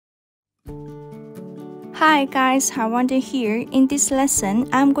Hi guys, Harwanda here. In this lesson,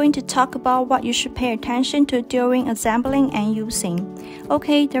 I'm going to talk about what you should pay attention to during assembling and using.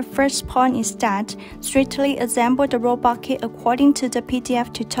 Okay, the first point is that strictly assemble the robot kit according to the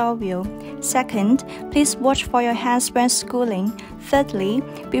PDF tutorial. Second, please watch for your hands when schooling. Thirdly,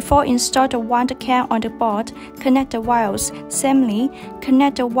 before install the wonder cam on the board, connect the wires. Secondly,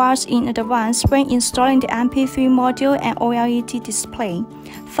 connect the wires in advance when installing the MP3 module and OLED display.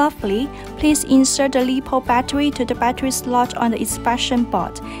 Fourthly, please insert the LiPo battery to the battery slot on the inspection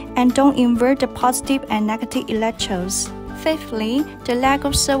board, and don't invert the positive and negative electrodes. Fifthly, the leg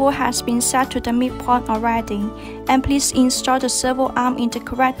of servo has been set to the midpoint already, and please install the servo arm in the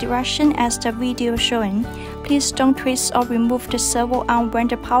correct direction as the video showing. Please don't twist or remove the servo arm when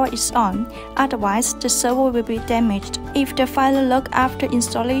the power is on, otherwise the servo will be damaged. If the final look after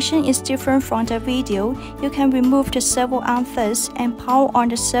installation is different from the video, you can remove the servo arm first and power on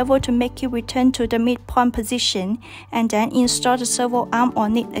the servo to make it return to the midpoint position, and then install the servo arm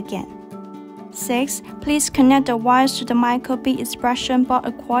on it again. 6. Please connect the wires to the micro-bit expression board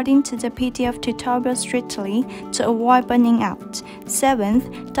according to the PDF tutorial strictly to avoid burning out.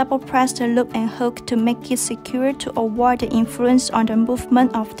 7th, double press the loop and hook to make it secure to avoid the influence on the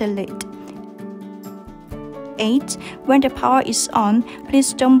movement of the lid. 8. When the power is on,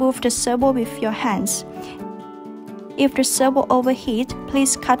 please don't move the servo with your hands. If the servo overheats,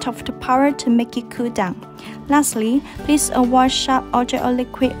 please cut off the power to make it cool down. Lastly, please avoid sharp object or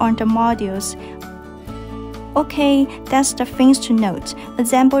liquid on the modules. Okay, that's the things to note.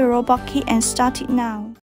 Assemble the robot kit and start it now.